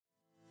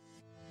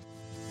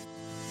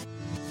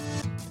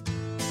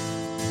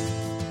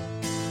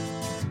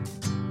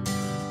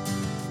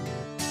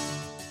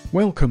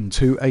Welcome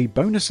to a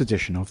bonus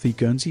edition of the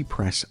Guernsey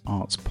Press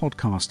Arts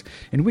Podcast,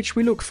 in which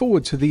we look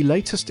forward to the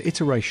latest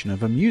iteration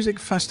of a music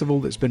festival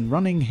that's been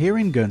running here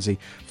in Guernsey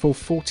for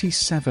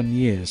 47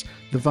 years,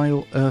 the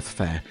Vale Earth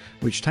Fair,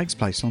 which takes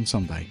place on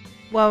Sunday.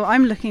 Well,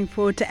 I'm looking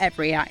forward to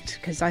every act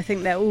because I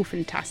think they're all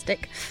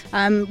fantastic.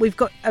 We've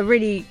got a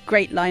really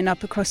great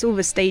lineup across all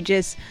the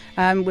stages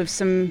with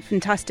some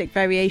fantastic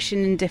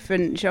variation in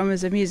different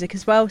genres of music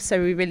as well.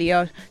 So we really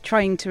are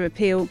trying to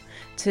appeal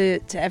to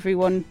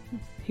everyone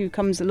who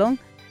comes along.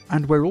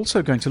 And we're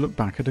also going to look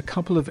back at a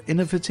couple of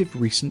innovative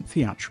recent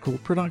theatrical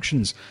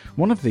productions.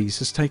 One of these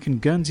has taken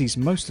Guernsey's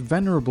most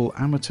venerable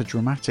amateur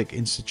dramatic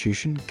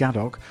institution,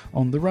 GADOC,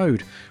 on the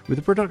road, with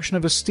a production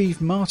of a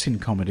Steve Martin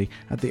comedy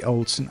at the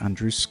Old St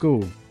Andrew's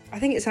School. I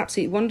think it's an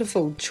absolutely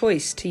wonderful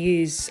choice to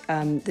use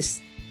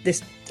this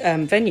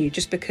venue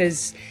just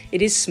because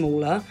it is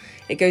smaller.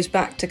 It goes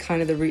back to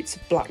kind of the roots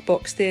of black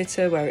box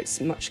theatre, where it's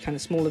a much kind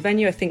of smaller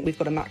venue. I think we've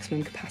got a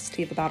maximum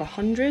capacity of about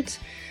 100.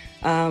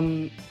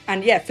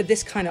 And yeah, for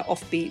this kind of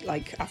offbeat,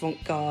 like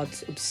avant-garde,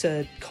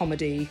 absurd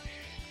comedy,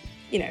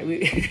 you know,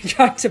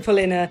 trying to pull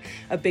in a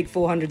big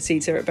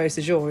 400-seater at Beau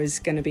Séjour is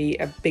going to be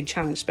a big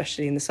challenge,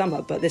 especially in the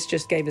summer. But this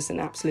just gave us an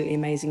absolutely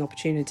amazing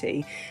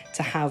opportunity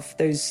to have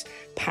those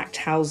packed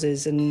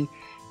houses and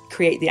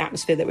create the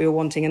atmosphere that we were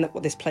wanting and that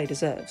what this play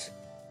deserves.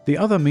 The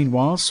other,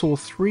 meanwhile, saw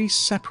three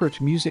separate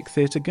Music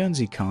Theatre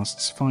Guernsey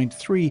casts find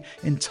three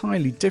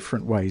entirely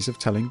different ways of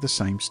telling the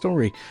same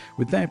story,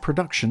 with their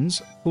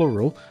productions,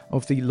 plural,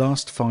 of the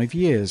last 5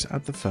 years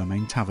at the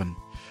Fermain Tavern.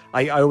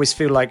 I always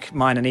feel like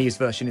mine and Eve's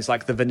version is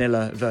like the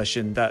vanilla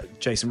version that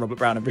Jason Robert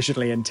Brown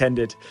originally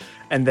intended,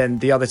 and then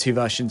the other two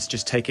versions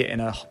just take it in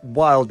a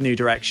wild new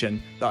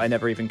direction that I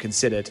never even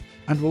considered.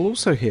 And we'll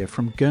also hear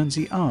from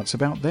Guernsey Arts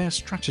about their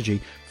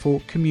strategy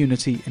for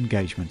community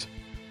engagement.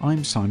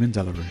 I'm Simon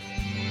Delarue.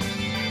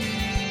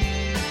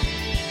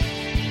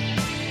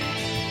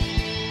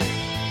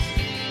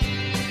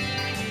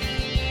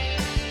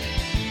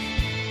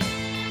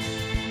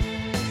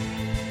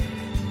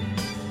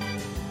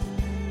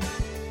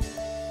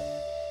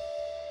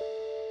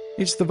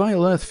 It's the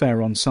Vale Earth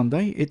Fair on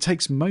Sunday. It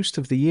takes most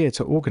of the year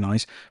to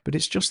organise, but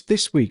it's just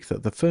this week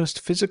that the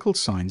first physical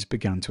signs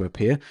began to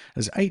appear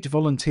as 8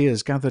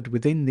 volunteers gathered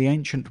within the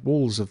ancient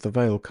walls of the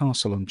Vale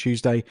Castle on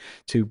Tuesday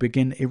to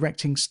begin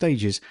erecting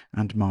stages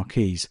and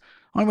marquees.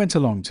 I went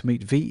along to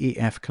meet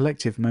VEF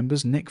collective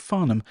members Nick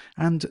Farnham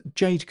and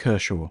Jade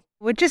Kershaw.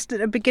 We're just at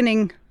the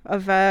beginning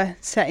of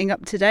setting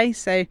up today,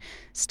 so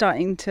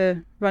starting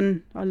to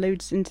run our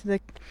loads into the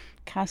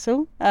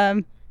castle.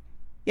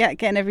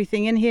 Getting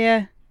everything in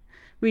here.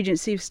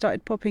 Regency have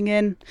started popping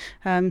in,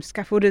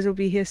 scaffolders will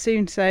be here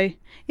soon, so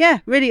yeah,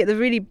 really at the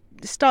really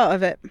start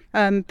of it,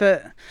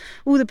 but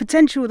all the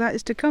potential that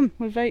is to come,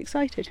 we're very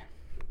excited.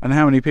 And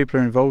how many people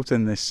are involved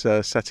in this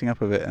setting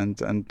up of it,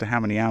 and how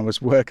many hours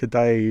work a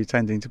day are you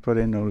tending to put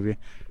in, all of you?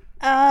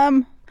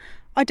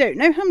 I don't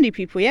know how many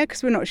people yet,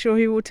 because we're not sure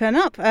who will turn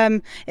up.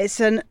 It's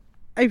an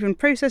open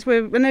process,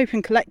 we're an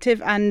open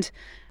collective, and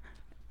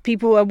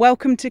people are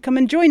welcome to come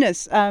and join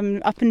us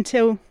up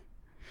until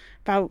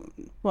about,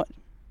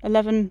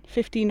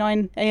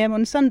 11:59 a.m.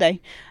 on Sunday,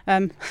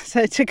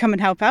 so to come and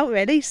help out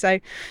really. So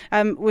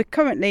we're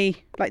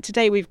currently, like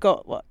today we've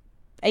got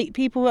 8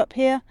 people up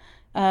here,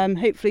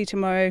 hopefully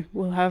tomorrow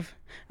we'll have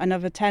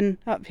another 10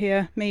 up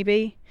here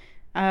maybe,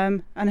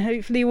 and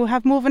hopefully we'll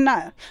have more than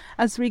that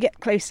as we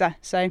get closer.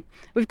 So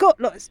we've got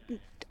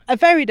a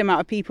varied amount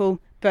of people,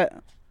 but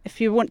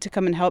if you want to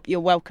come and help, you're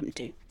welcome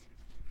to.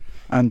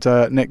 And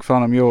Nick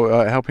Farnham,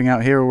 you're helping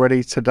out here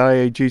already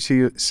today. Do you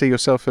see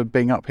yourself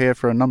being up here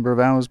for a number of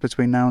hours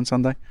between now and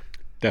Sunday?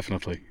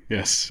 Definitely,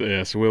 yes.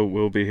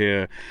 We'll be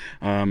here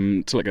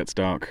till it gets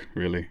dark,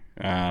 really.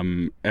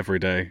 Every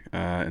day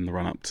in the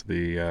run up to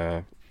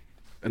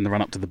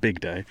the big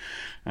day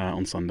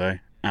on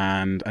Sunday,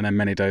 and then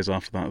many days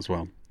after that as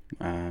well.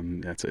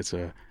 It's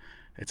a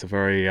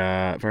very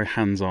very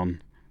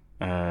hands-on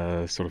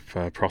sort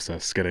of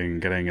process,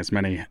 getting as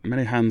many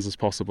hands as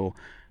possible,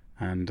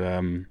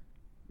 and.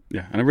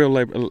 And a real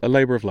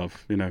labor of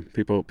love. You know,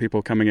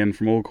 people coming in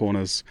from all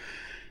corners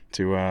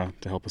to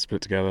help us put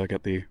it together,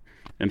 get the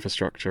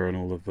infrastructure and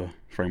all of the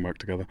framework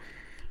together.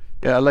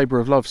 Yeah, a labour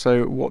of love.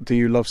 So, what do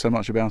you love so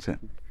much about it?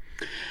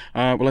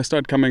 Well, I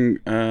started coming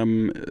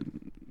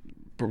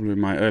probably in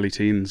my early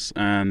teens,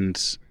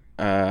 and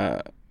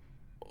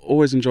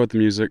always enjoyed the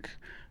music,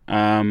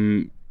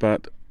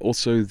 but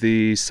also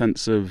the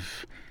sense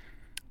of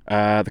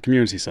the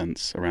community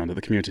sense around it,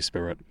 the community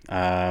spirit.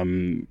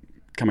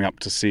 Coming up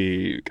to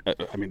see,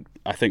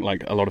 I think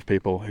like a lot of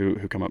people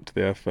who come up to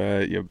the Earth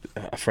Fair,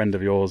 a friend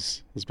of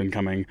yours has been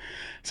coming,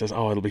 says,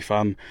 "Oh, it'll be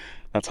fun."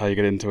 That's how you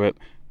get into it,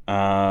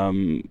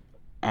 and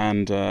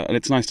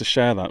it's nice to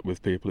share that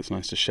with people. It's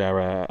nice to share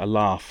a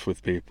laugh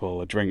with people,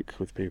 a drink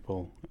with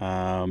people,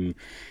 and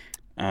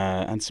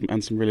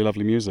some really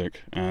lovely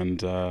music.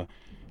 And I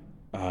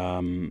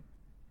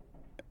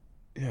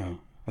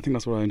think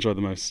that's what I enjoy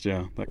the most.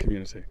 Yeah, that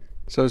community.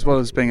 So as well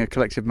as being a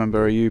collective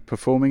member, are you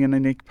performing in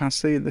any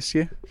capacity this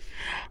year?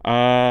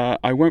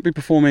 I won't be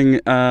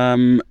performing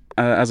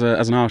as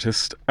an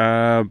artist,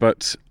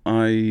 but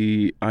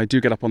I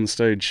do get up on the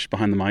stage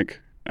behind the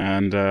mic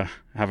and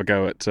have a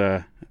go at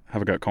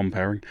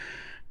comparing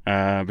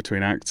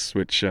between acts,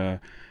 which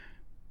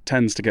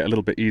tends to get a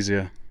little bit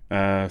easier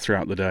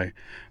throughout the day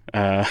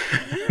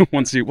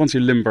once you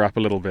limber up a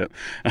little bit,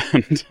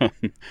 and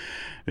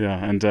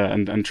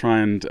and try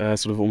and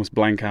sort of almost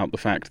blank out the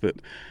fact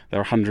that there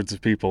are hundreds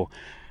of people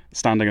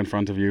standing in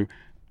front of you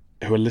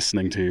who are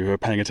listening to you, who are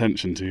paying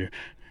attention to you,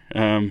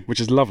 which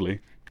is lovely,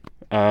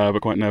 but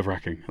quite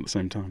nerve-wracking at the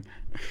same time.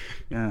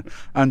 Yeah,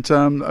 and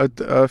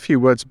a few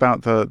words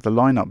about the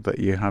lineup that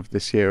you have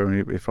this year. I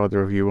mean, if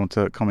either of you want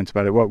to comment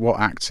about it, what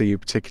acts are you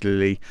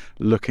particularly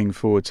looking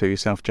forward to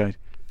yourself, Jade?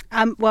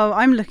 Well,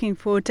 I'm looking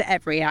forward to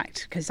every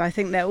act because I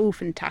think they're all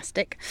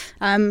fantastic.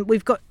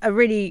 We've got a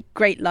really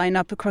great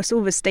lineup across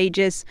all the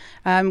stages,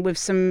 with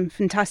some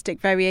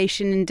fantastic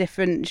variation in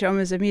different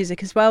genres of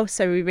music as well.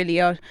 So we really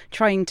are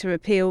trying to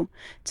appeal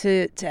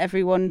to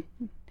everyone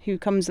who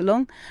comes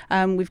along.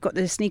 We've got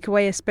the Sneak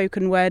Away, a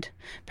spoken word,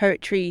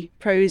 poetry,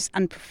 prose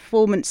and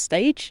performance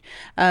stage.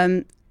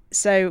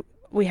 So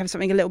we have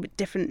something a little bit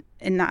different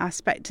in that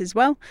aspect as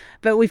well.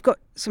 But we've got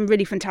some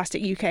really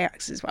fantastic UK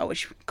acts as well,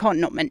 which can't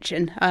not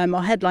mention.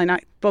 Our headline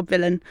act, Bob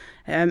Vylan,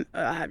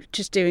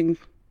 just doing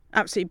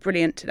absolutely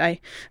brilliant today.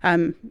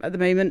 At the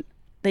moment,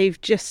 they've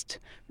just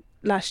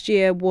last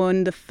year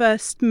won the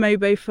first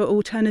Mobo for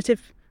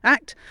Alternative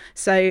Act.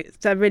 So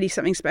they're really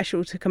something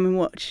special to come and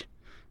watch.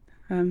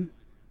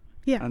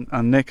 Yeah.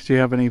 And Nick, do you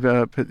have any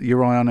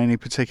your eye on any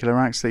particular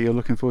acts that you're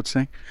looking forward to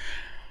seeing?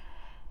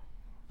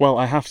 Well,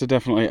 I have to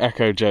definitely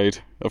echo Jade.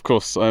 Of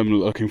course, I'm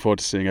looking forward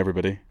to seeing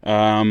everybody.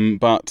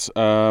 But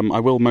I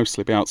will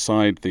mostly be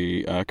outside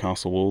the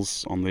castle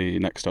walls on the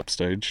next up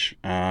stage.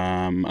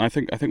 I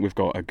think we've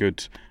got a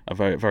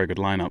very very good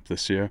lineup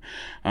this year.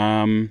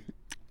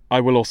 I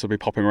will also be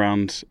popping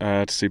around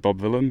to see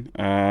Bob Vylan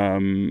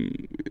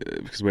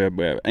because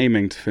we're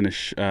aiming to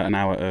finish an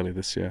hour early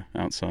this year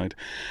outside.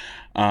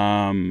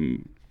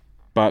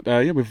 But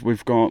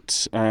we've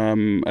got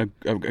a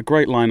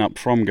great lineup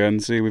from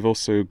Guernsey. We've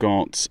also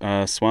got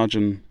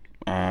Swajan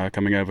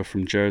coming over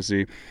from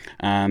Jersey,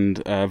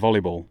 and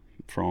Volleyball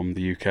from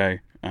the UK,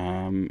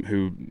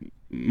 who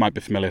might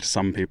be familiar to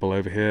some people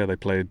over here. They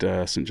played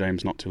St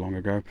James not too long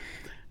ago,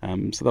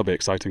 so that'll be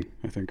exciting,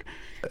 I think.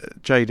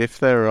 Jade, if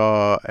there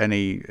are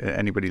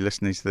anybody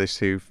listening to this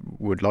who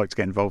would like to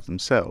get involved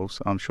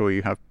themselves, I'm sure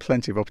you have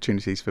plenty of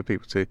opportunities for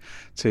people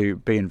to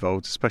be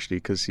involved, especially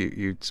because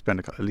you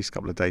spend at least a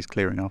couple of days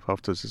clearing up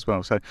afterwards as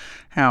well. So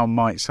how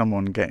might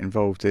someone get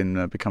involved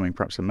in becoming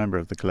perhaps a member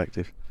of the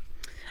collective?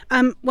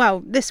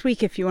 Well, this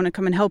week, if you want to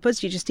come and help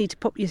us, you just need to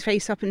pop your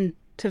face up to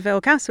Vale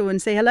Castle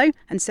and say hello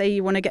and say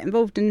you want to get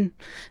involved and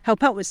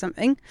help out with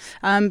something.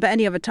 But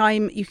any other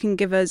time, you can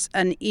give us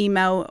an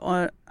email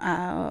or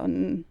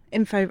on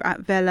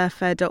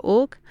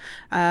info@valeairfair.org.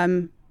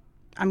 And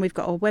we've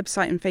got our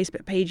website and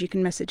Facebook page. You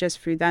can message us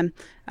through them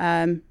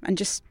and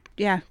just,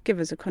 give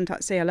us a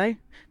contact, say hello.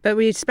 But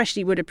we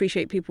especially would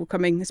appreciate people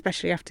coming,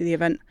 especially after the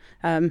event.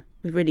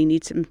 We really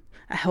need some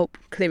help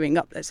clearing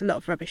up. There's a lot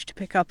of rubbish to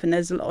pick up and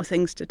there's a lot of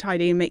things to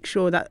tidy and make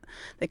sure that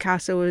the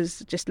castle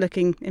is just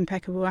looking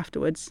impeccable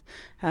afterwards,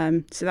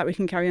 so that we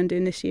can carry on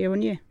doing this year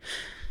on year.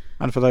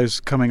 And for those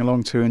coming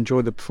along to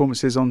enjoy the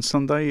performances on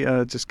Sunday,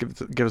 just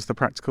give us the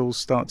practical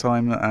start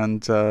time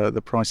and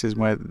the prices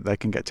where they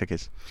can get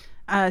tickets.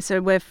 So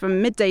we're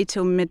from midday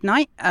till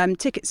midnight.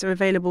 Tickets are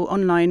available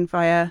online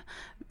via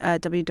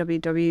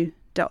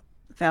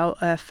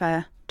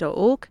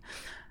www.valeairfair.org.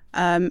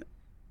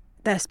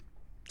 They're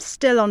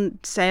still on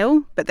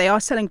sale, but they are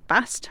selling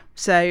fast.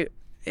 So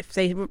if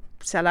they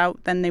sell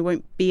out, then they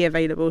won't be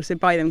available. So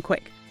buy them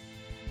quick.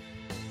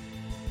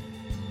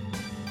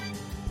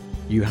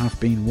 You have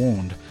been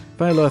warned.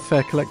 Vale Earth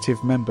Fair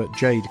Collective member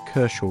Jade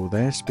Kershaw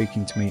there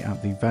speaking to me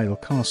at the Vale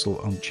Castle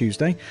on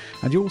Tuesday,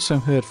 and you also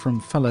heard from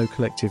fellow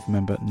collective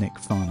member Nick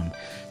Farnham.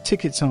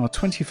 Tickets are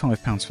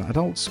 £25 for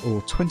adults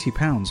or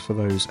 £20 for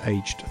those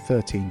aged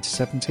 13 to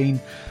 17,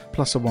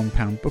 plus a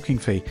 £1 booking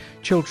fee.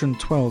 Children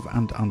 12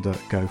 and under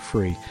go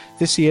free.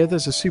 This year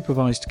there's a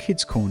supervised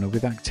kids corner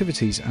with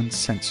activities and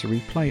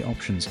sensory play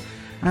options.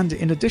 And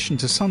in addition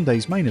to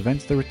Sunday's main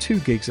event, there are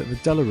 2 gigs at the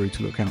Delarue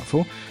to look out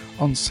for.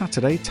 On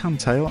Saturday,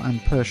 Tantail and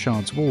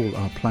Pershard's Wall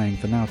are playing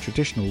the now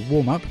traditional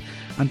warm-up,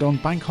 and on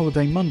Bank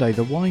Holiday Monday,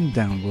 the Wind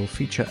Down will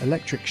feature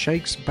Electric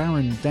Shakes,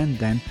 Baron Den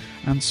Den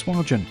and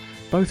Swajan.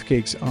 Both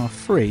gigs are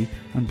free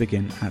and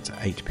begin at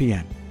 8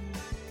 p.m.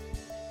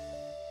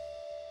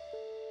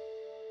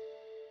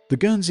 The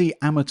Guernsey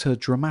Amateur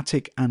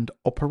Dramatic and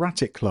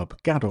Operatic Club,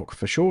 GADOC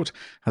for short,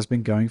 has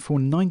been going for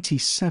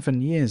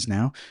 97 years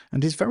now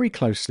and is very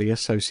closely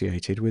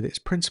associated with its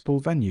principal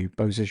venue,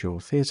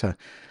 Beausejour Theatre.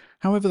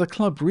 However, the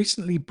club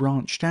recently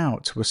branched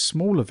out to a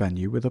smaller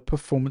venue with a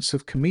performance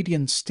of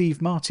comedian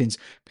Steve Martin's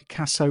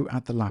Picasso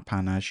at the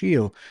Lapin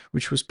Agile,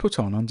 which was put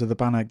on under the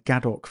banner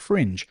GADOC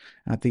Fringe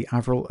at the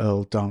Averell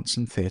Earl Dance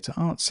and Theatre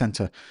Arts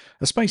Centre,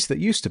 a space that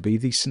used to be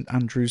the St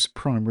Andrews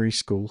Primary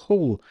School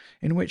Hall,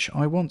 in which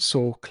I once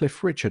saw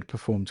Cliff Richard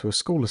perform to a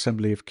school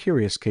assembly of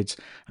curious kids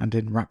and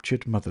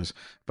enraptured mothers.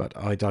 But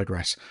I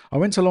digress. I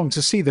went along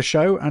to see the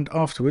show, and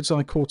afterwards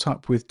I caught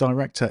up with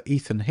director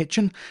Ethan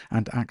Hitchen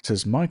and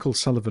actors Michael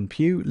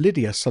Sullivan-Pugh,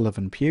 Lydia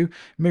Sullivan-Pugh,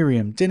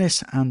 Miriam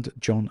Dinnis and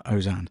John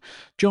Ozan.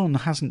 John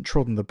hasn't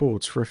trodden the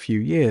boards for a few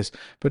years,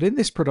 but in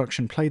this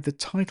production played the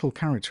title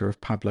character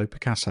of Pablo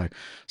Picasso.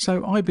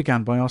 So I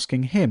began by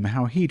asking him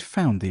how he'd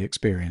found the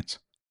experience.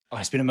 Oh,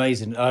 it's been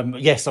amazing.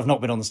 Yes, I've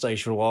not been on the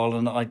stage for a while,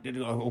 and I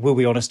will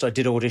be honest, I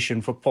did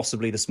audition for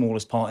possibly the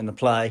smallest part in the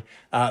play.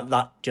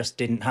 That just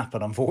didn't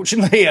happen,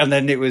 unfortunately. And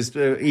then it was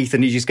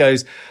Ethan, he just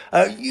goes,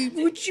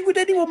 would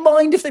anyone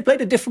mind if they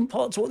played a different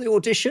part to what they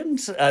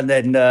auditioned? And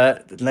then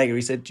later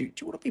he said, do you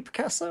want to be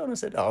Picasso? And I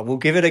said, oh, we'll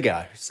give it a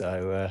go.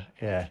 So,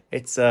 yeah,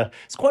 it's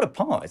quite a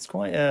part. It's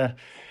quite,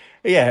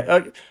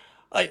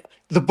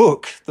 the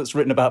book that's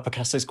written about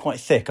Picasso is quite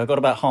thick. I got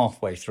about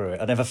halfway through it.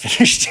 I never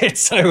finished it.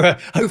 So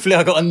hopefully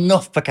I got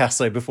enough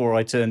Picasso before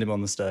I turned him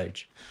on the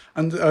stage.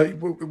 And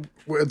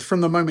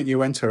from the moment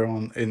you enter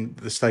on in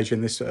the stage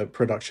in this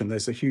production,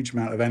 there's a huge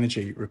amount of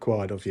energy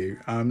required of you.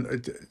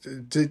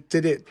 Did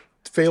it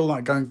feel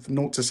like going from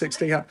 0 to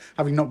 60,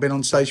 having not been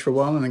on stage for a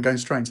while and then going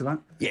straight into that?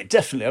 Yeah,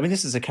 definitely. I mean,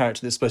 this is a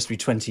character that's supposed to be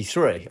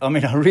 23. I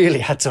mean, I really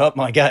had to up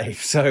my game.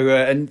 So,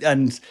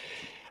 and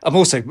I'm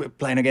also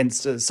playing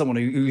against someone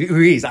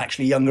who is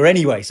actually younger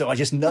anyway, so I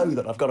just know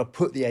that I've got to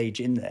put the age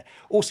in there.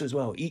 Also, as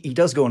well, he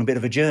does go on a bit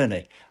of a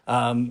journey.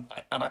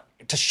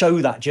 To show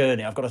that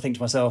journey, I've got to think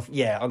to myself,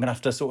 yeah, I'm going to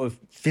have to sort of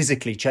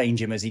physically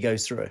change him as he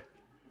goes through.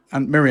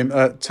 And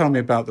Miriam, tell me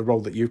about the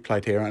role that you've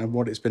played here and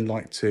what it's been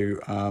like to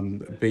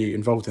be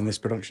involved in this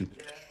production.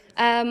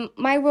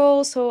 My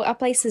role, so I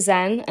play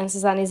Suzanne, and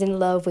Suzanne is in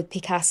love with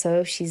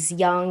Picasso. She's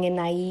young and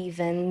naive,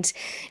 and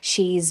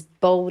she's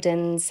bold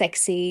and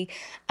sexy.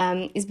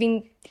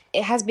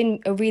 It has been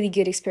a really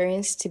good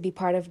experience to be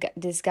part of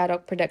this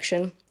GADOC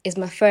production. It's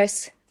my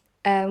first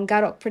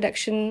GADOC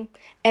production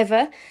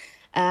ever.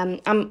 I'm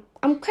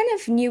kind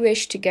of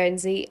newish to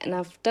Guernsey, and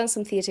I've done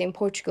some theatre in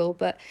Portugal,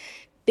 but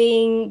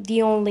being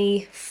the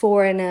only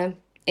foreigner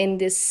in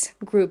this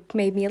group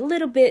made me a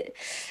little bit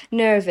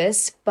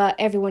nervous, but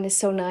everyone is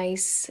so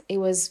nice. It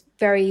was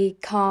very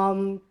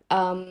calm,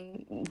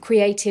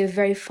 creative,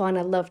 very fun.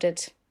 I loved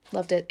it,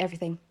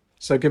 everything.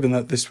 So given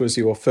that this was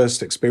your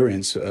first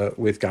experience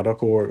with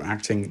GADOC or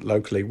acting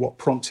locally, what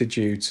prompted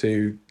you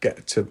to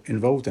get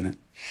involved in it?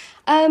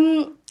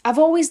 I've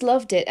always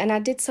loved it, and I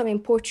did some in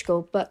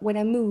Portugal, but when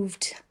I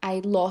moved,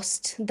 I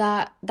lost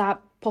that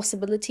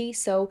possibility.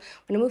 So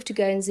when I moved to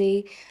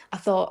Guernsey, I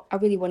thought I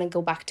really want to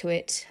go back to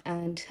it,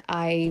 and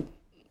I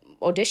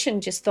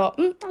auditioned, just thought,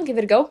 I'll give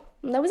it a go,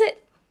 and that was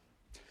it.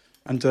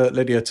 And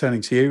Lydia,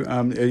 turning to you,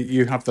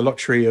 you have the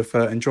luxury of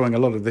enjoying a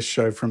lot of this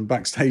show from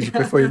backstage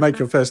before you make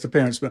your first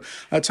appearance. But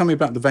tell me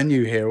about the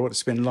venue here, what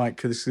it's been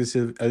like. This is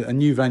a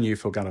new venue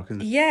for GADOC,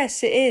 isn't it?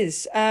 Yes, it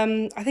is.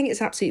 I think it's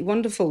an absolutely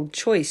wonderful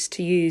choice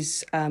to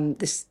use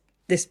this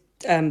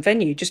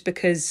venue, just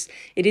because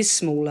it is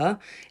smaller.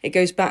 It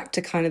goes back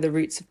to kind of the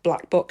roots of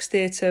black box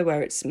theatre,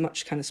 where it's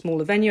much kind of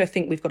smaller venue. I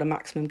think we've got a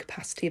maximum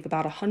capacity of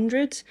about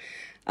 100.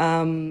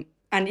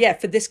 And yeah,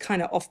 for this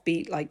kind of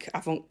offbeat, like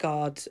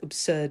avant-garde,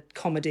 absurd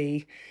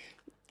comedy,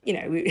 you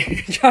know,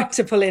 trying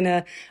to pull in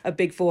a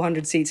big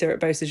 400-seater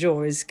at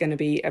Beausejour is going to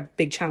be a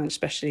big challenge,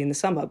 especially in the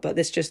summer. But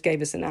this just gave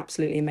us an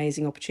absolutely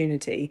amazing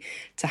opportunity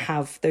to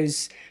have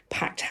those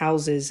packed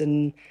houses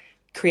and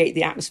create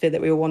the atmosphere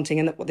that we were wanting,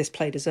 and that what this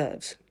play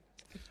deserves.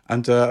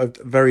 And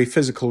very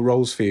physical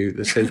roles for you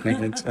this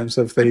evening in terms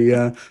of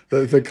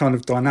the kind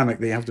of dynamic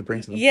that you have to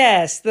bring to them.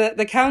 Yes,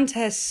 the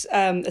Countess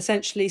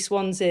essentially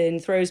swans in,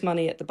 throws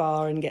money at the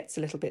bar and gets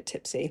a little bit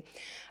tipsy,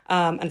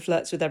 and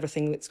flirts with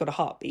everything that's got a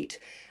heartbeat.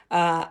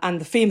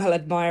 And the female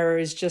admirer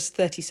is just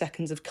 30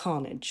 seconds of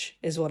carnage,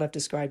 is what I've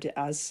described it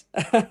as.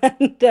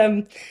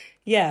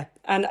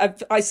 And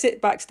I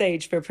sit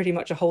backstage for pretty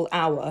much a whole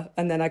hour,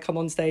 and then I come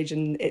on stage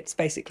and it's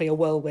basically a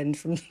whirlwind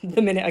from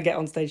the minute I get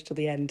on stage till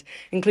the end,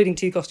 including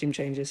 2 costume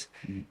changes.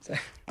 So.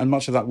 And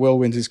much of that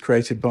whirlwind is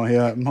created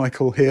by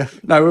Michael here.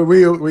 No,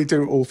 we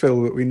do all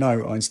feel that we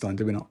know Einstein,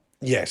 do we not?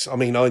 Yes, I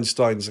mean,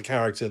 Einstein's a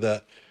character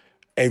that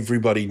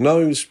everybody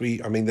knows.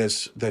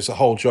 There's a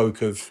whole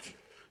joke of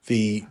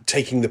the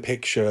taking the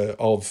picture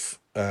of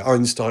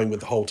Einstein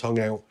with the whole tongue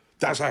out.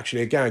 That's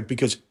actually a gag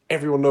because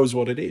everyone knows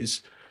what it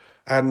is.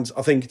 And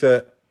I think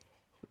that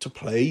to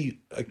play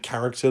a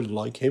character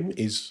like him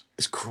is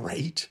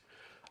great.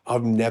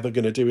 I'm never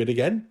going to do it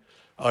again.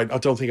 I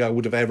don't think I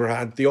would have ever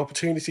had the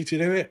opportunity to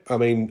do it. I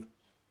mean,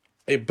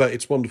 but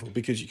it's wonderful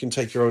because you can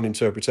take your own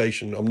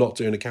interpretation. I'm not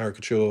doing a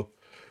caricature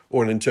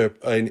or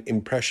an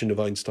impression of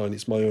Einstein.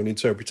 It's my own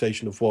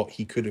interpretation of what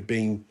he could have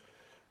been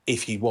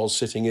if he was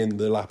sitting in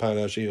the Lapin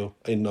Agile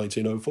in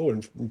 1904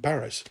 in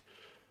Paris.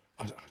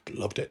 I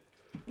loved it.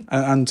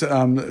 And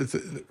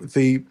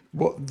the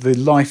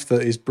life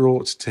that is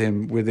brought to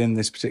him within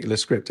this particular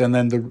script, and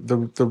then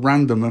the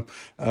random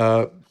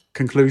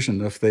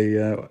conclusion of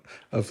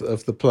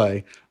the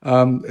play.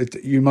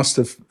 You must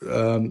have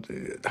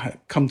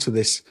come to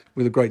this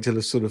with a great deal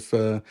of sort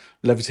of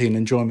levity and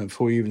enjoyment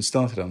before you even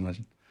started, I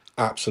imagine.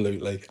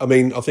 Absolutely. I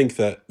mean, I think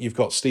that you've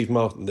got Steve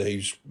Martin there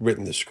who's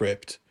written the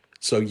script,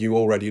 so you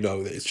already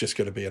know that it's just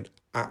going to be an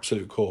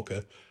absolute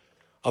corker.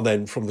 And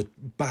then from the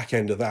back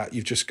end of that,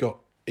 you've just got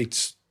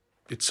it's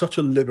such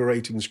a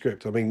liberating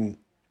script. I mean,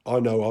 I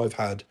know I've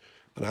had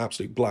an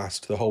absolute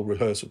blast the whole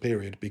rehearsal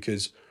period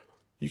because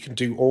you can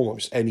do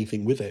almost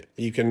anything with it.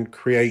 You can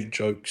create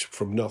jokes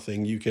from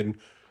nothing. You can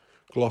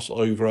gloss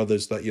over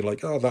others that you're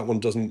like, oh, that one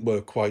doesn't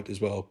work quite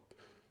as well.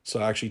 So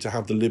actually to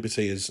have the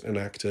liberty as an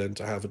actor and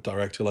to have a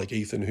director like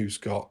Ethan who's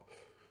got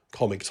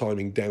comic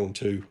timing down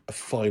to a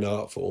fine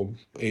art form,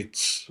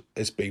 it's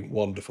been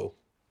wonderful.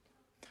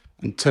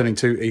 And turning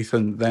to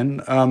Ethan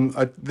then,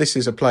 this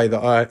is a play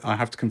that I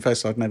have to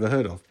confess I'd never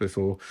heard of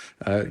before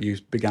you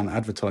began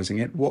advertising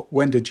it.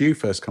 When did you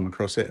first come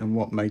across it and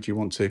what made you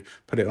want to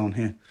put it on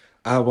here?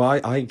 Well,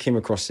 I came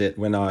across it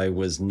when I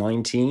was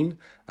 19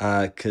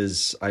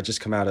 because I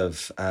just come out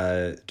of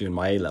doing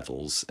my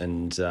A-levels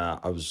and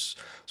I was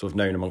sort of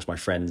known amongst my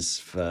friends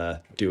for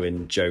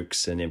doing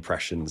jokes and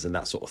impressions and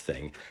that sort of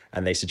thing.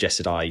 And they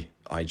suggested I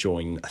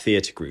join a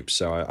theatre group.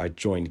 So I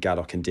joined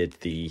GADOC and did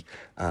the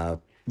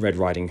Red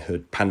Riding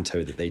Hood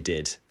panto that they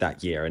did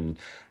that year and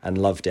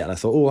loved it. And I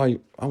thought,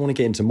 I want to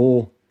get into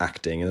more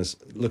acting. And I was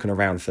looking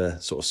around for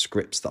sort of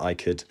scripts that I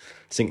could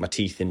sink my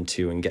teeth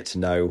into and get to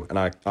know. And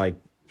I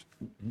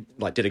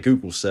like did a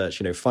Google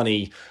search,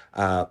 funny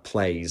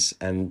plays,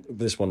 and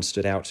this one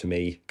stood out to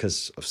me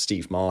because of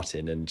Steve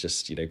Martin and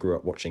just, grew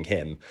up watching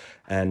him.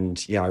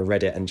 And I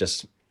read it and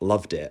just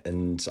loved it.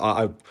 And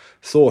I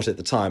thought at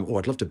the time,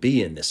 I'd love to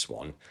be in this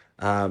one.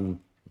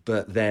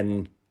 But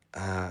then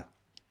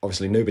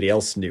obviously nobody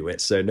else knew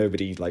it, so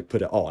nobody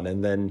put it on.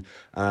 And then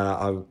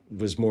I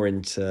was more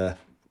into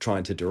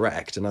trying to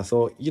direct, and I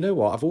thought, you know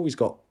what, I've always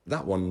got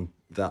that one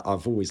that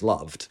I've always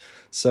loved.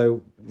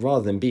 So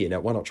rather than be in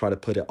it, why not try to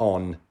put it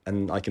on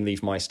and I can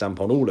leave my stamp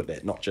on all of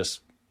it, not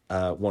just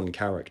one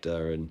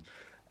character and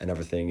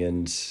everything.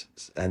 And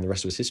the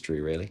rest was history,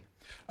 really.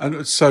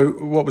 And so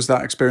what was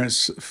that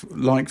experience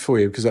like for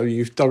you? Because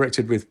you've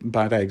directed with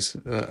Bad Eggs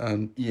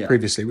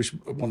previously, which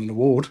won an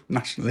award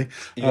nationally.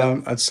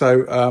 Yeah. And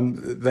so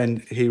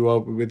then here you are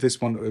with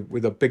this one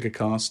with a bigger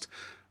cast.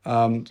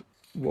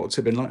 What's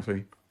it been like for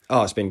you?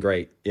 Oh, it's been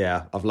great.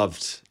 Yeah, I've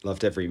loved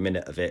every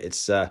minute of it.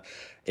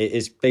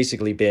 It's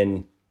basically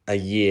been a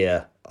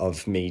year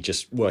of me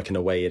just working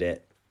away at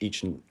it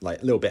each and a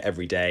little bit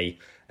every day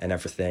and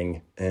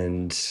everything,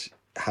 and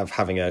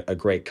having a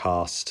great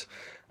cast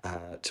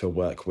to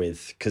work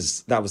with,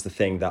 because that was the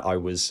thing that I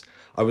was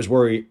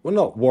worried, well,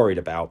 not worried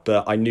about,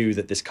 but I knew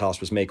that this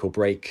cast was make or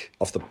break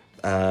off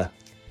the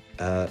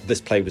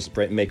this play was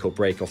make or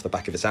break off the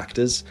back of its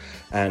actors,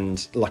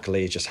 and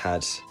luckily it just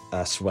had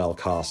a swell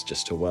cast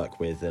just to work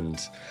with, and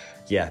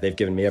they've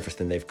given me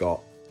everything they've got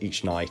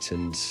each night,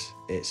 and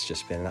it's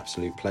just been an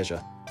absolute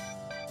pleasure.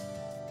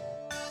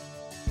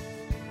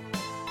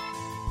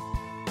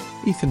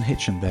 Ethan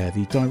Hitchen there,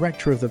 the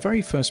director of the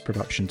very first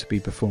production to be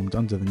performed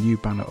under the new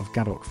banner of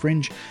GADOC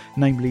Fringe,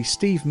 namely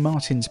Steve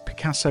Martin's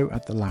Picasso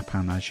at the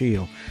Lapin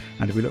Agile,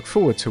 and we look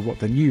forward to what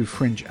the new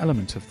Fringe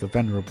element of the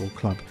venerable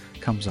club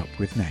comes up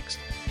with next.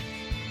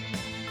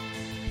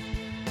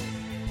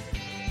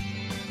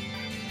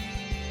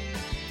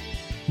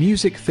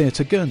 Music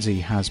Theatre Guernsey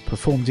has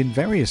performed in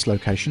various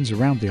locations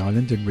around the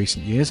island in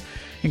recent years,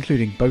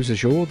 including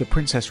Beausejour, the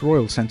Princess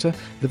Royal Centre,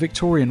 the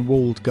Victorian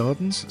Walled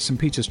Gardens, St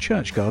Peter's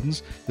Church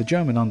Gardens, the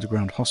German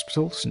Underground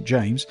Hospital, St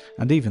James,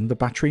 and even the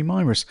Battery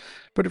Mirus.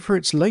 But for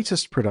its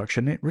latest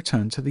production it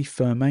returned to the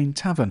Fermain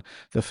Tavern,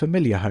 the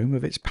familiar home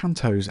of its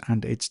pantos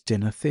and its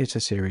dinner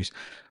theatre series.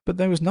 But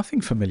there was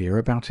nothing familiar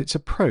about its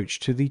approach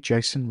to the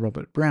Jason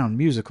Robert Brown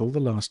musical The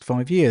Last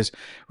 5 Years,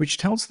 which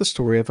tells the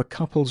story of a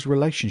couple's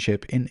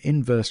relationship in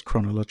inverse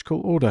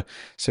chronological order.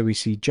 So we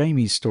see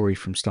Jamie's story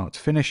from start to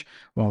finish,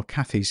 while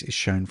Kathy's is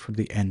shown from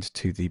the end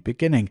to the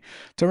beginning.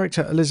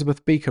 Director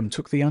Elizabeth Beacom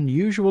took the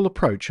unusual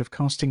approach of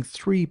casting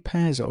 3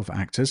 pairs of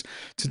actors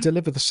to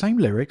deliver the same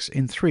lyrics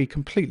in 3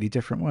 completely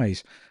different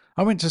ways.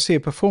 I went to see a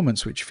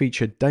performance which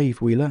featured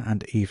Dave Wheeler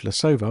and Yves Le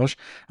Sauvage,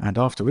 and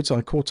afterwards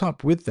I caught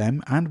up with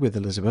them and with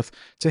Elizabeth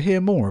to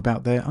hear more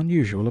about their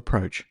unusual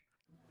approach.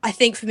 I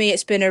think for me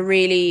it's been a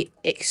really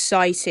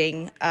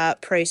exciting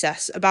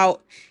process.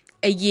 About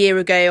a year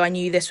ago I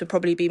knew this would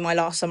probably be my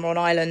last summer on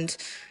Ireland,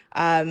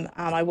 and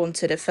I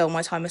wanted to fill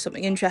my time with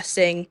something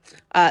interesting.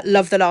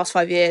 Loved The Last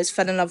 5 Years,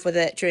 fell in love with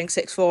it during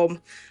sixth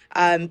form,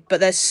 but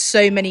there's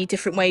so many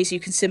different ways you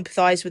can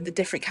sympathise with the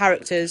different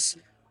characters,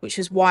 which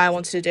is why I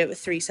wanted to do it with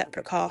 3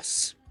 separate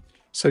casts.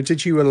 So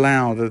did you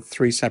allow the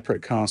 3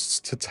 separate casts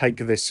to take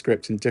this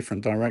script in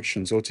different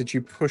directions, or did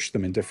you push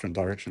them in different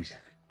directions?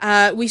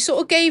 We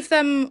sort of gave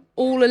them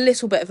all a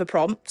little bit of a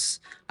prompt,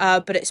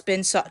 but it's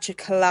been such a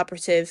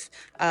collaborative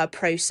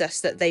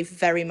process that they've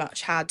very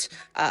much had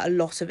a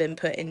lot of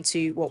input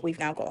into what we've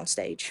now got on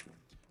stage.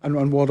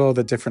 And what are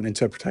the different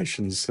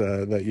interpretations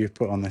that you've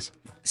put on this?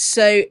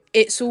 So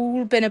it's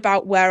all been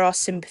about where our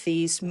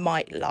sympathies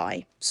might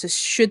lie. So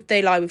should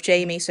they lie with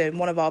Jamie? So in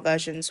one of our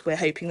versions, we're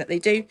hoping that they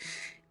do.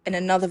 In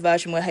another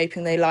version, we're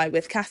hoping they lie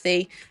with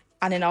Kathy.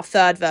 And in our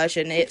third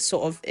version, it's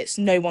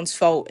no one's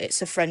fault.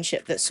 It's a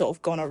friendship that's sort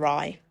of gone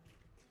awry.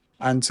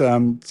 And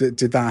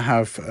did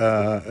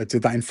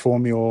that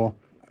inform your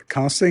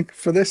casting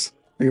for this?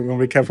 You want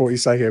to be careful what you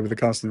say here with the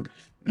casting.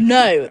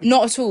 No,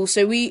 not at all.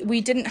 So we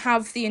didn't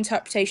have the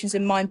interpretations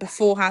in mind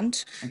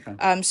beforehand.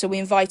 Okay. So we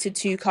invited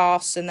 2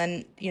 casts, and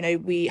then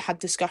we had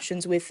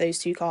discussions with those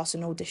 2 casts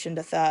and auditioned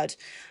a third.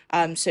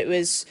 So it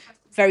was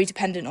very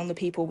dependent on the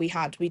people we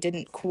had. We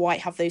didn't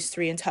quite have those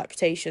 3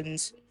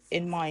 interpretations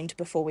in mind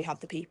before we had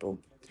the people.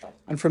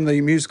 And from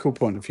the musical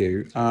point of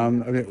view,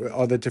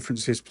 are there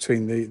differences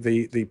between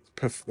the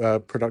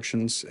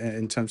productions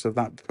in terms of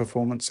that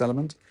performance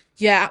element?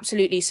 Yeah,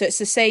 absolutely. So it's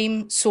the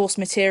same source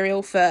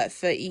material for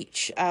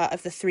each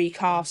of the 3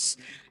 casts,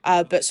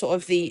 but sort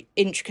of the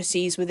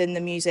intricacies within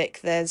the music,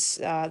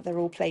 they're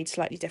all played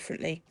slightly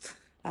differently,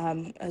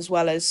 as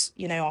well as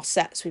our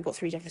sets. We've got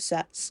 3 different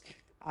sets,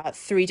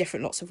 3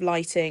 different lots of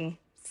lighting,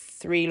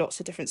 3 lots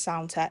of different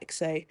sound tech.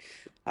 So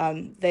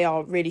they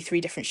are really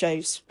 3 different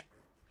shows.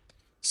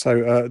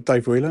 So,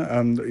 Dave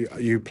Wheeler,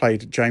 you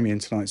played Jamie in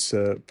tonight's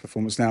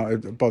performance. Now,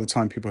 by the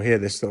time people hear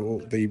this,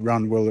 the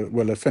run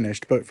will have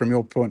finished. But from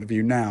your point of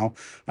view now,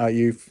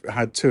 you've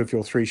had 2 of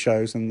your 3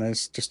 shows, and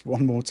there's just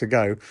 1 more to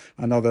go.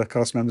 And other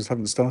cast members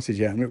haven't started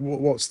yet. I mean,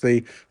 what's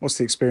the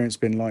experience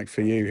been like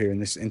for you here in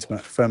this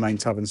intimate Fermain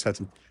Tavern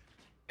setting?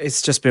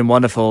 It's just been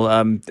wonderful.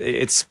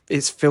 It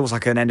feels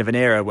like an end of an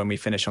era when we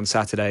finish on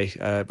Saturday.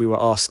 We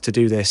were asked to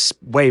do this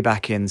way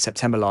back in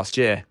September last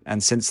year,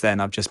 and since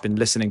then I've just been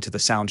listening to the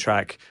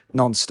soundtrack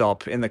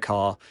non-stop in the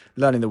car,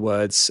 learning the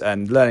words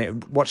and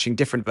watching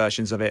different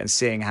versions of it and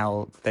seeing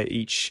how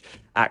each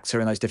actor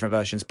in those different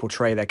versions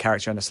portray their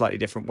character in a slightly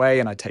different way,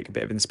 and I take a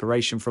bit of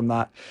inspiration from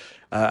that.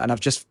 And I've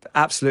just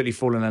absolutely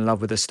fallen in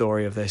love with the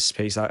story of this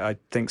piece. I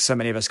think so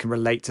many of us can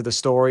relate to the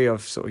story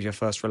of sort of your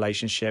first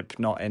relationship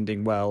not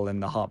ending well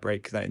and the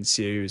heartbreak that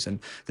ensues and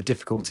the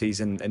difficulties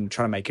in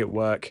trying to make it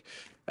work.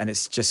 And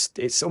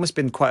it's almost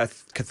been quite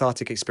a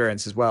cathartic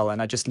experience as well. And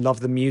I just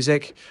love the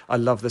music. I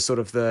love the sort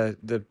of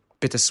the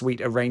bittersweet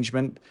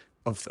arrangement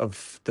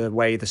of the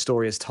way the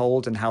story is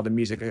told and how the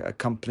music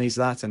accompanies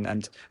that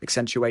and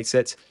accentuates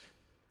it.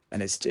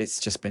 And it's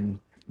just been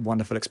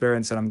wonderful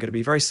experience, and I'm going to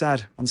be very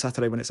sad on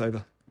Saturday when it's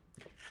over.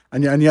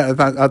 And yeah,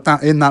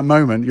 in that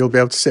moment, you'll be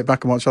able to sit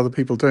back and watch other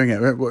people doing it.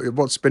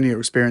 What's been your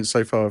experience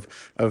so far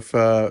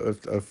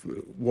of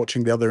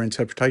watching the other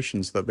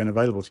interpretations that have been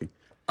available to you?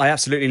 I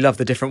absolutely love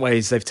the different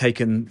ways they've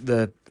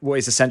taken what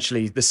is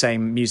essentially the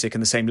same music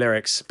and the same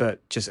lyrics, but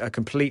just a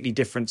completely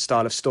different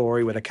style of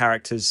story where the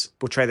characters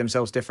portray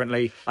themselves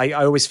differently. I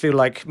always feel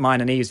like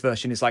mine and Eve's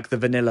version is like the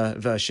vanilla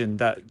version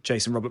that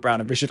Jason Robert Brown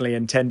originally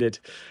intended.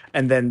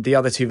 And then the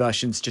other 2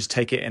 versions just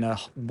take it in a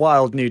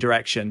wild new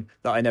direction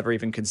that I never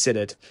even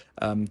considered.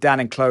 Dan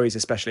and Chloe's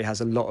especially has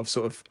a lot of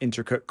sort of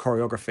intricate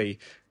choreography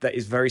that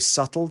is very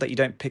subtle that you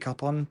don't pick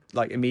up on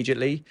like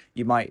immediately.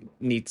 You might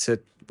need to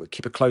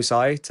keep a close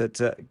eye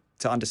to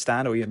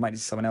understand, or you might need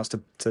someone else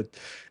to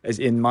as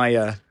in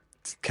my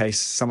case,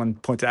 someone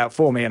pointed out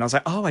for me, and I was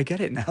like, oh, I get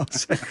it now.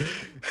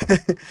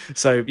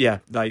 So yeah,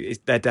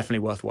 they're definitely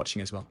worth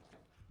watching as well.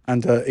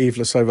 And Yves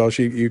Le Sauvage,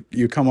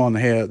 you come on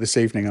here this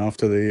evening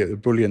after the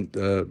brilliant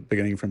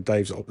beginning from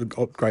Dave's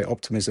great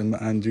optimism,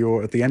 and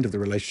you're at the end of the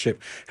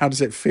relationship. How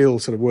does it feel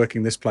sort of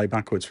working this play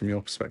backwards from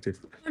your perspective?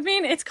 I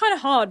mean, it's kind of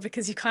hard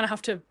because you kind of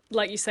have to,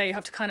 like you say, you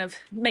have to kind of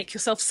make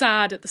yourself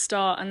sad at the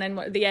start, and then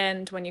at the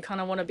end, when you kind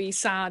of want to be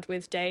sad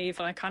with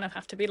Dave, I kind of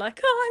have to be like,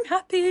 oh, I'm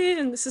happy,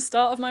 and this is the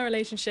start of my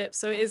relationship.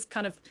 So it was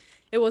kind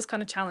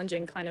of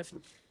challenging, kind of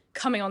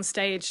coming on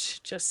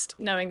stage, just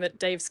knowing that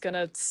Dave's going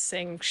to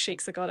sing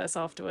Sheiks the Goddess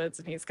afterwards,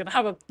 and he's going to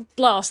have a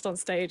blast on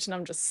stage, and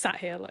I'm just sat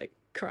here like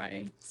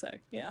crying. So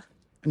yeah.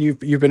 And you've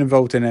been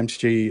involved in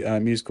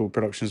MTG musical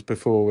productions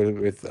before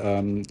with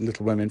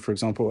Little Women, for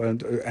example.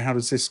 And how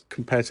does this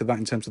compare to that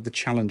in terms of the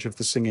challenge of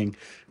the singing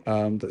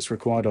that's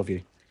required of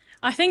you?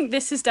 I think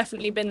this has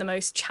definitely been the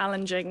most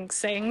challenging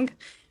sing,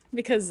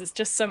 because it's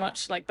just so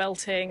much like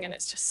belting, and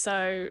it's just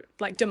so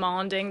like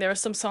demanding. There are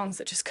some songs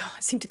that just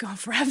seem to go on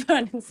forever,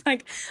 and it's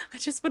like, I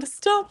just want to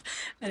stop.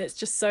 And it's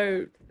just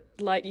so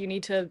like, you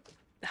need to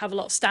have a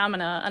lot of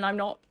stamina, and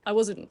I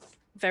wasn't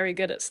very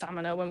good at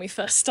stamina when we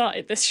first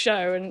started this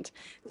show, and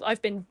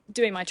I've been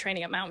doing my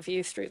training at Mount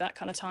View through that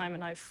kind of time,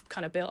 and I've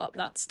kind of built up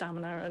that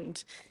stamina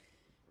and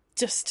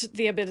just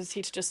the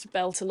ability to just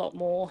belt a lot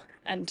more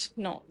and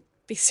not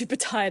be super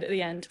tired at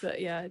the end.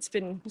 But yeah, it's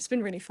been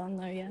really fun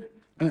though. Yeah.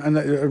 And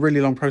a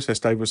really long process.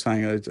 Dave was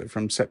saying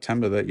from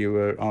September that you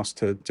were asked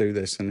to do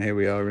this, and here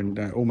we are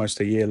in almost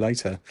a year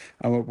later.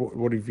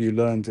 What have you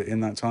learned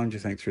in that time, do you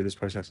think, through this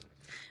process?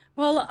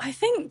 Well, I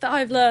think that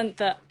I've learned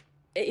that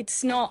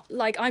it's not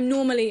like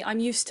I'm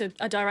used to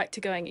a director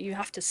going, you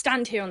have to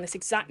stand here on this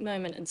exact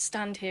moment and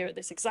stand here at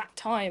this exact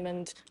time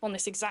and on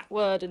this exact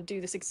word and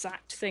do this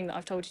exact thing that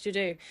I've told you to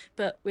do.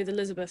 But with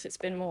Elizabeth, it's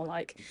been more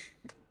like,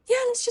 yeah,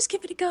 let's just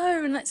give it a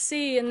go and let's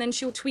see. And then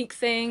she'll tweak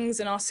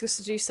things and ask us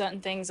to do certain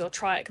things or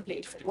try it a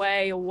completely different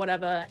way or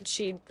whatever. And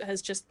she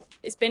has just,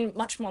 it's been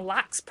much more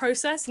lax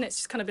process, and it's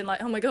just kind of been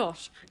like, oh my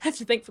gosh, I have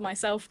to think for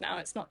myself now.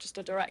 It's not just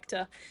a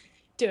director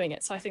doing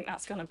it. So I think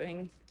that's kind of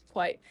been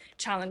quite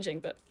challenging,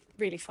 but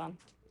really fun.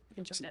 I've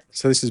enjoyed it.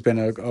 So this has been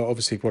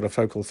obviously quite a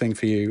focal thing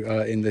for you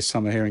in this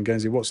summer here in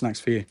Guernsey. What's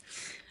next for you?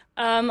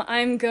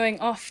 I'm going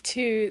off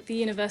to the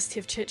University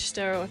of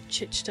Chichester, or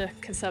Chichester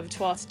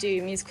Conservatoire, to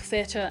do musical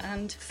theatre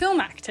and film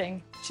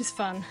acting, which is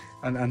fun.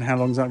 And how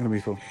long is that going to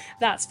be for?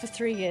 That's for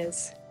 3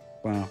 years.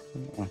 Wow.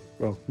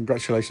 Well,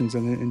 congratulations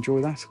and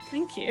enjoy that.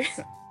 Thank you.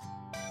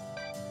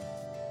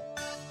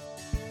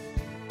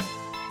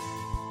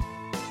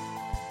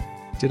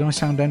 Did I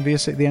sound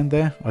envious at the end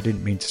there? I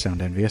didn't mean to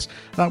sound envious.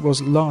 That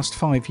was Last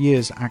 5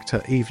 Years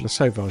actor Yves Le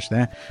Sauvage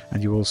there,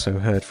 and you also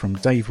heard from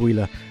Dave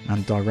Wheeler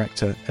and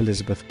director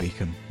Elizabeth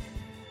Beacom.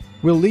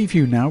 We'll leave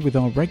you now with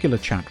our regular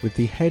chat with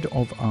the Head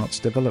of Arts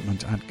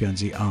Development at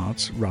Guernsey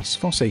Arts, Russ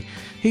Fossey.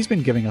 He's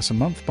been giving us a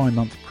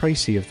month-by-month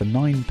précis of the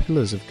 9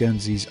 pillars of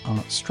Guernsey's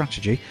arts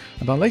strategy,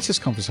 and our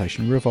latest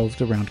conversation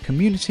revolved around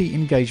community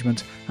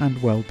engagement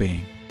and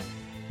well-being.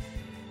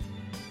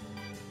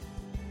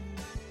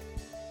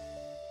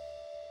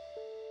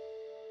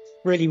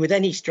 Really, with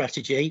any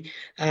strategy,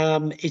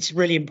 it's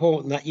really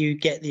important that you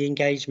get the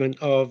engagement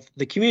of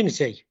the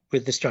community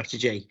with the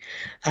strategy.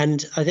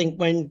 And I think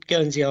when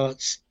Guernsey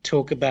Arts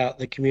talk about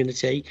the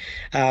community,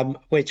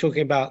 we're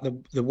talking about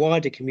the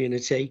wider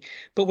community,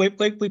 but we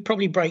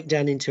probably break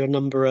down into a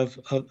number of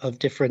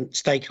different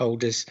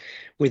stakeholders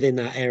within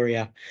that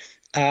area.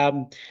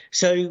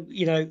 So,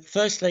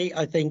 firstly,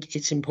 I think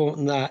it's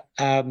important that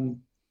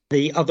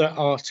the other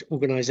art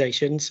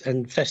organisations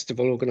and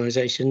festival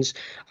organisations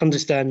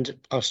understand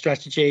our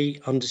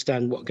strategy,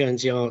 understand what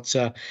Guernsey Arts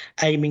are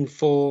aiming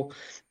for,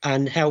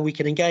 and how we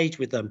can engage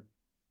with them.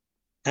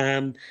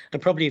 And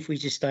probably if we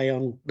just stay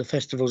on the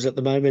festivals at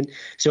the moment,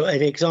 so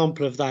an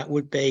example of that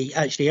would be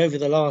actually over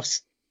the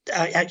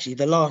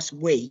last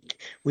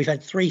week, we've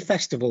had 3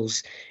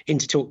 festivals in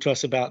to talk to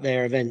us about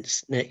their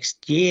events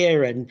next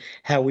year and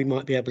how we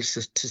might be able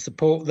to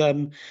support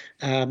them.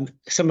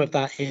 Some of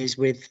that is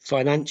with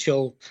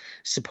financial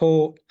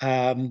support.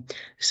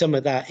 Some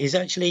of that is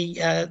actually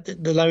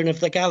the loan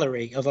of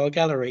our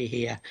gallery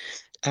here.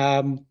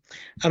 And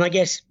I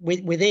guess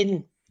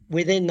within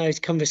those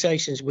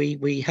conversations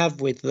we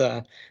have with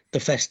the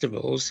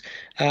festivals,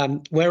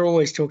 we're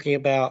always talking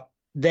about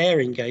their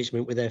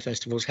engagement with their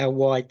festivals, how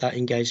wide that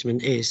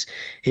engagement is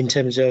in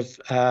terms of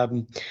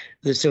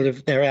the sort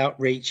of their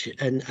outreach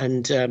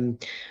and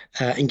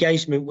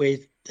engagement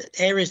with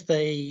areas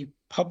the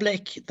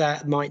public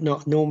that might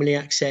not normally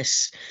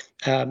access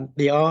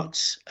the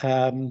arts.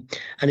 And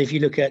if you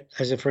look at,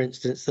 for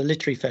instance, the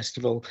Literary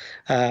Festival,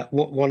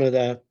 one of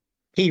the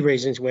key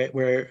reasons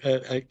we're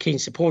a keen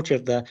supporter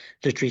of the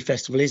Literary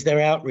Festival is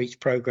their outreach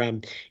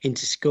programme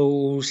into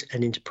schools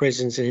and into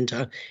prisons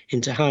and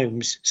into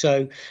homes.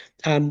 So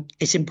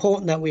it's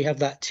important that we have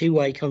that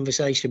two-way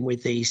conversation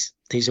with these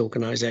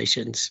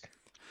organisations.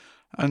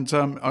 And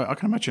I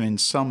can imagine in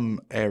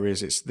some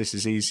areas this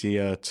is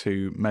easier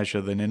to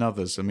measure than in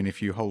others. I mean,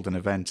 if you hold an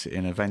event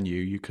in a venue,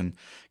 you can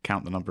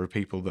count the number of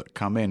people that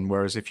come in,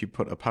 whereas if you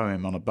put a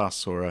poem on a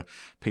bus or a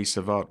piece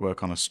of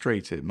artwork on a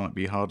street, it might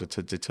be harder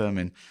to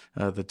determine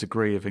the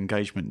degree of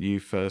engagement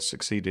you've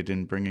succeeded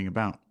in bringing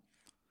about.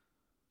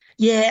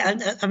 Yeah,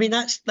 and I mean,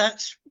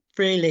 that's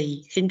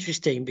really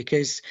interesting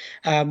because,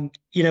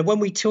 when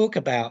we talk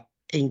about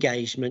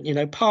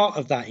engagement, part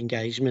of that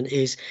engagement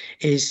is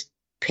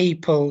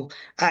people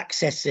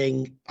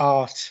accessing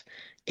art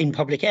in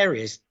public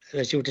areas,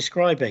 as you're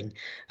describing.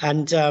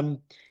 And,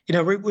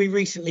 we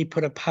recently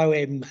put a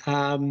poem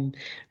on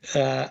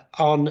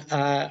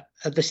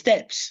the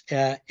steps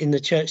in the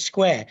church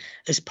square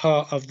as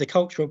part of the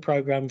cultural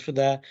programme for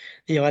the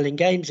Island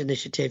Games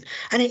initiative.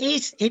 And it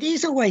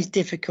is always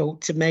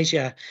difficult to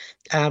measure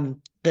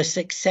the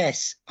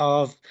success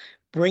of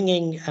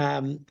bringing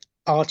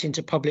art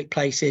into public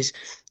places,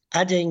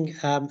 adding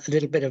a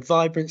little bit of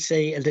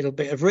vibrancy, a little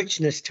bit of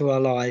richness to our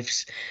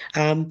lives.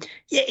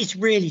 It's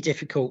really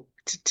difficult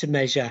to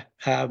measure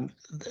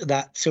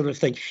that sort of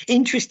thing.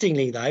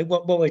 Interestingly, though,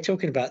 while we're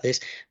talking about this,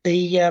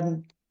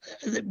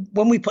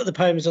 when we put the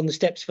poems on the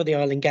steps for the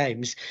Island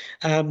Games,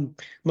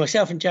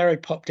 myself and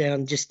Jared popped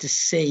down just to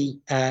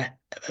see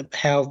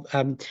how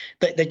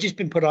they'd just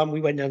been put on. We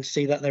went down to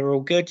see that they were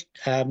all good.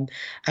 And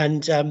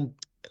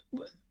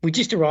we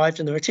just arrived,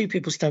 and there were 2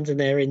 people standing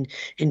there in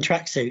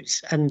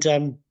tracksuits, and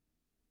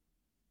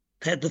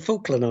they had the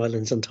Falkland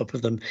Islands on top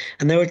of them,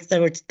 and they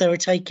were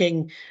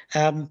taking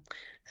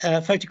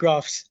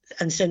photographs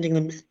and sending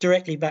them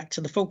directly back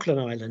to the Falkland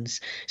Islands.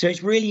 So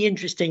it's really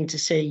interesting to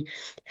see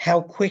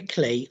how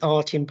quickly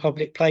art in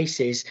public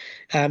places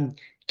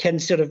can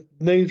sort of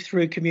move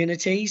through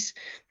communities.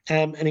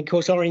 And of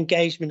course, our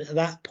engagement at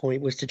that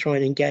point was to try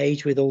and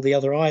engage with all the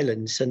other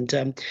islands, and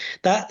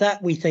that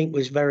we think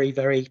was very,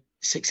 very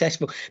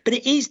successful. But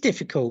it is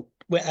difficult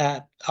with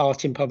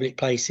art in public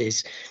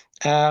places.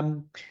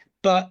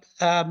 But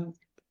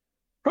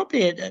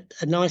probably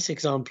a nice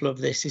example of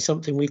this is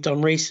something we've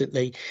done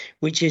recently,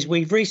 which is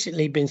we've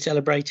recently been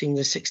celebrating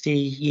the 60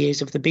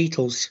 years of the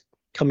Beatles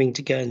coming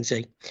to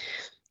Guernsey.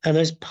 And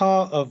as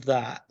part of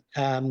that,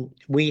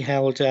 we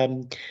held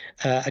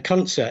a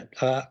concert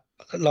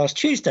last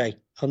Tuesday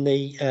on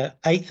the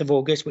 8th of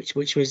August,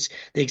 which was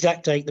the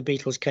exact date the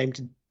Beatles came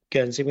to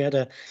Guernsey. We had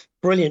a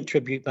brilliant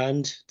tribute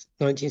band,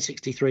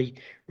 1963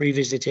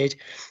 revisited.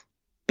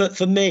 But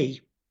for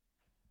me,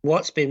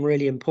 what's been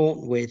really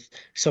important with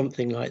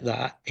something like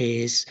that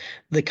is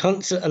the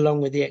concert,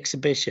 along with the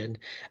exhibition,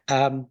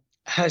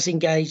 has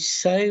engaged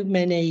so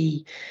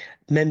many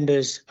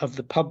members of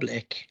the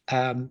public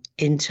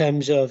in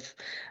terms of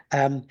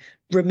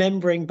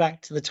remembering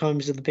back to the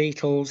times of the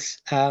Beatles,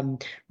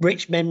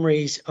 rich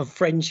memories of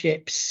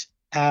friendships,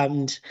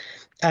 and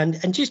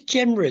just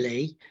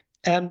generally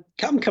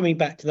coming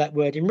back to that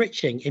word,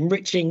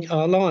 enriching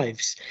our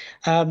lives.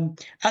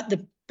 At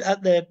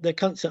the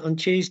concert on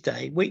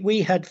Tuesday,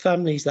 we had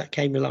families that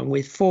came along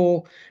with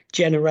 4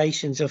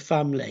 generations of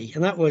family,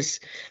 and that was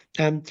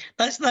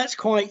that's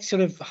quite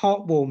sort of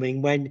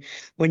heartwarming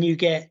when you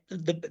get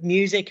the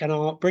music and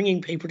art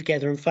bringing people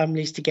together and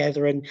families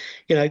together. And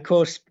of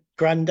course,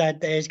 Grandad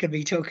there is going to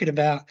be talking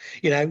about,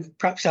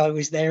 perhaps I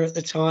was there at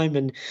the time,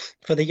 and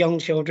for the young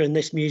children,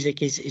 this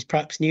music is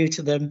perhaps new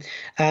to them.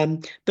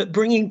 But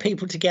bringing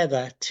people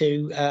together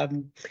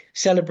to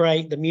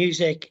celebrate the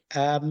music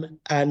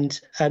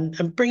and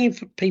bringing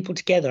people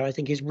together, I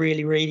think, is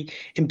really, really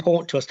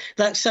important to us.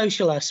 That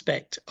social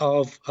aspect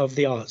of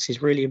the arts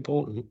is really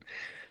important.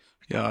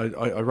 Yeah,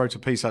 I wrote a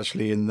piece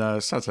actually in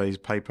Saturday's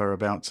paper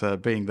about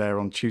being there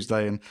on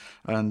Tuesday and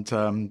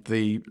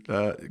the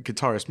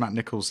guitarist Matt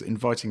Nichols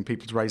inviting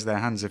people to raise their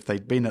hands if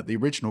they'd been at the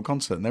original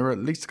concert. And there were at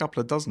least a couple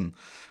of dozen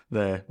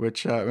there,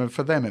 which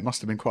for them it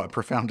must have been quite a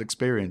profound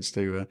experience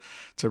to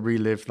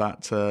relive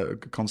that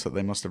concert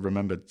they must have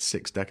remembered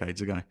 6 decades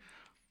ago.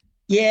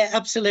 Yeah,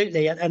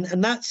 absolutely,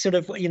 and that's sort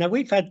of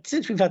we've had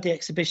the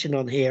exhibition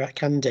on here at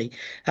Candy.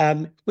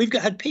 We've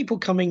had people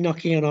coming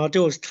knocking on our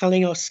doors,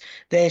 telling us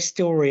their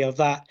story of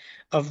that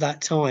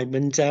time,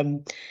 and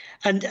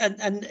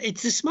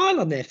it's a smile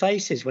on their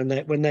faces when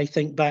they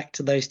think back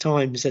to those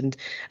times, and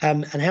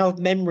how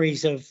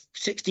memories of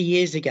 60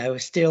 years ago are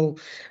still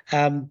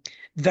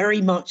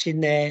very much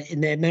in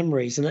their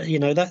memories,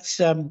 and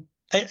that's.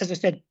 As I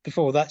said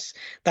before, that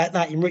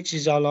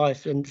enriches our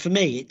life, and for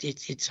me,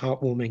 it's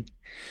heartwarming.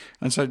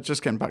 And so,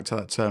 just getting back to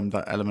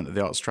that element of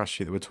the art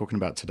strategy that we're talking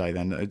about today,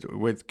 then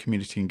with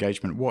community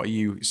engagement,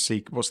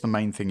 what's the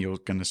main thing you're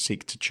going to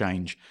seek to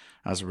change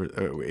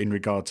in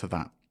regard to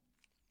that?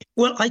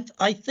 Well, I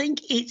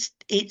think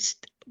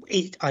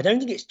I don't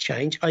think it's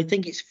change. I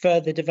think it's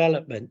further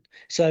development.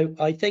 So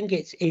I think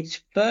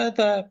it's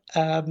further.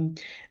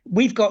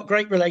 We've got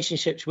great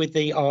relationships with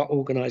the art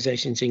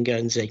organisations in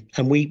Guernsey,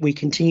 and we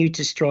continue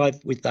to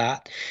strive with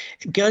that.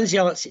 Guernsey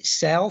Arts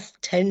itself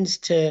tends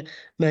to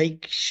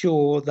make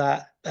sure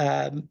that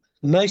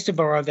most of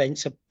our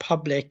events are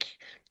public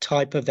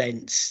type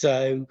events.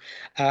 So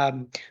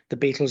the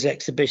Beatles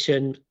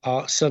exhibition,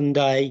 Art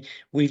Sunday,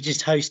 we've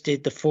just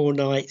hosted the 4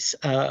 nights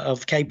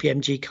of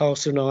KPMG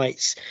Castle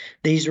Nights.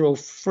 These are all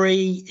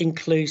free,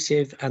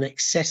 inclusive and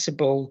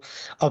accessible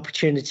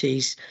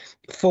opportunities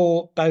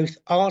for both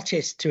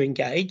artists to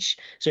engage.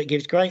 So it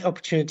gives great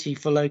opportunity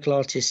for local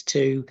artists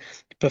to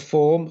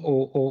perform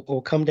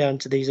or come down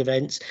to these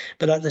events,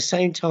 but at the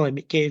same time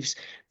it gives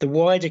the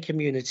wider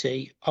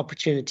community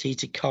opportunity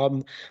to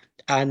come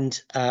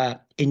and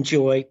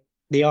enjoy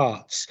the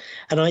arts.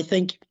 And I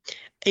think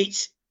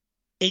it's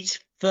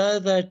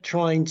further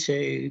trying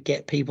to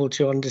get people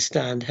to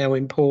understand how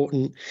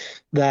important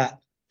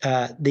that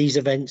these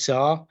events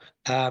are,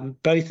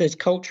 both as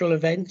cultural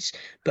events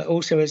but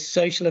also as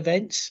social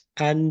events,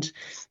 and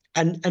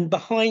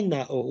behind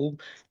that all,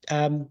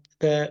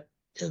 the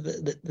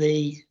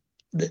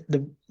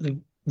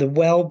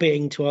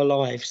well-being to our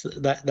lives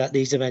that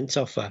these events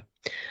offer.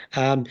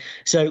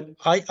 So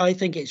I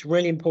think it's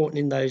really important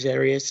in those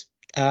areas.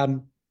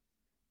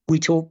 We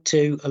talk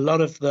to a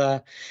lot of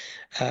the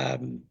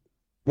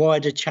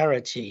wider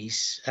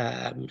charities.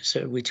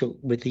 So we talk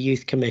with the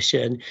Youth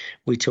Commission,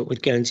 we talk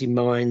with Guernsey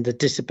Mind, the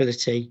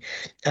Disability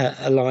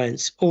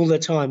Alliance, all the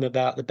time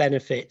about the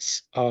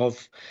benefits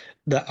of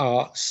the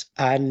arts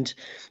and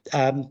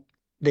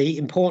the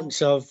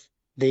importance of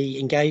the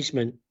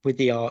engagement with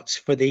the arts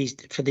for these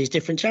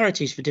different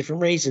charities for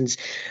different reasons.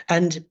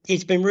 And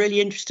it's been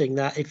really interesting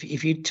that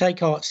if you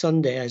take Art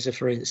Sunday as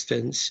for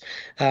instance,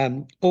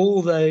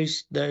 all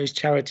those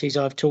charities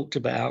I've talked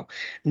about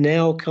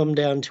now come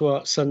down to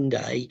Art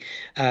Sunday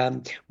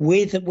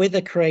with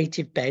a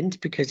creative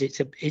bent, because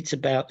it's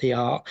about the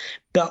art,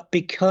 but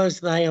because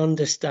they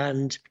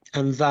understand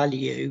and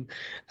value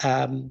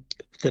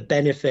the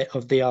benefit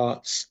of the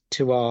arts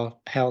to our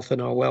health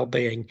and our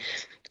well-being.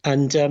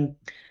 And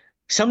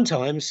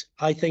sometimes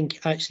I think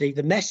actually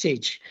the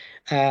message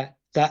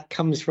that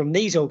comes from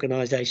these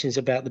organisations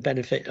about the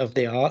benefit of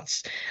the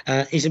arts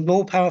is a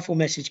more powerful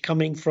message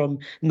coming from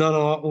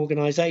non-art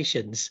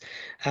organisations.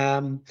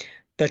 I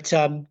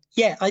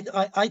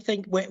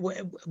think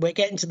we're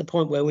getting to the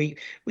point where we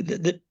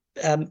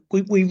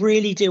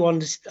really do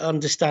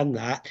understand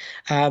that,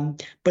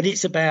 but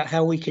it's about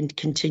how we can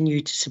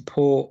continue to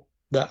support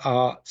the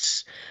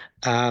arts,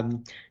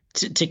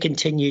 to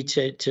continue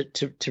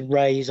to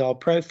raise our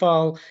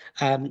profile,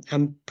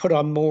 and put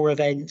on more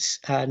events,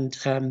 and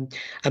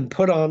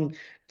put on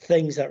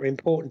things that are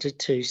important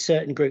to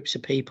certain groups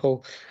of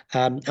people,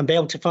 and be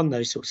able to fund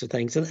those sorts of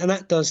things, and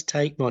that does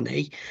take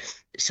money.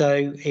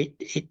 So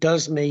it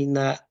does mean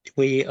that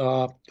we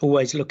are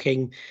always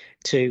looking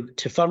to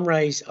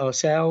fundraise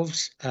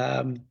ourselves.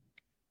 So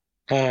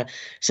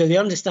the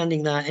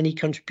understanding that any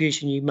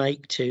contribution you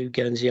make to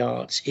Guernsey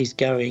Arts is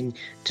going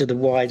to the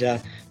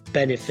wider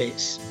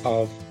benefits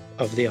of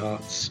the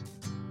arts.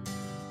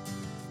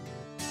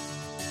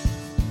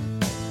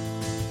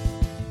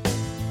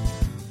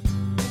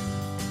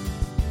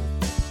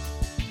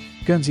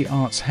 Guernsey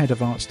Arts Head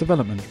of Arts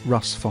Development,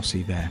 Russ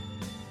Fossey there.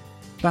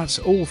 That's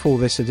all for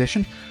this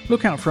edition.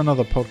 Look out for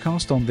another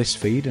podcast on this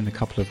feed in a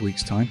couple of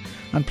weeks' time,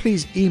 and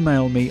please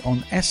email me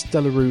on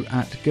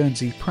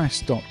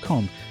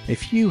sdelarue@guernseypress.com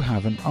if you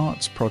have an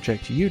arts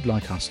project you'd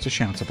like us to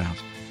shout about.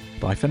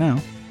 Bye for now.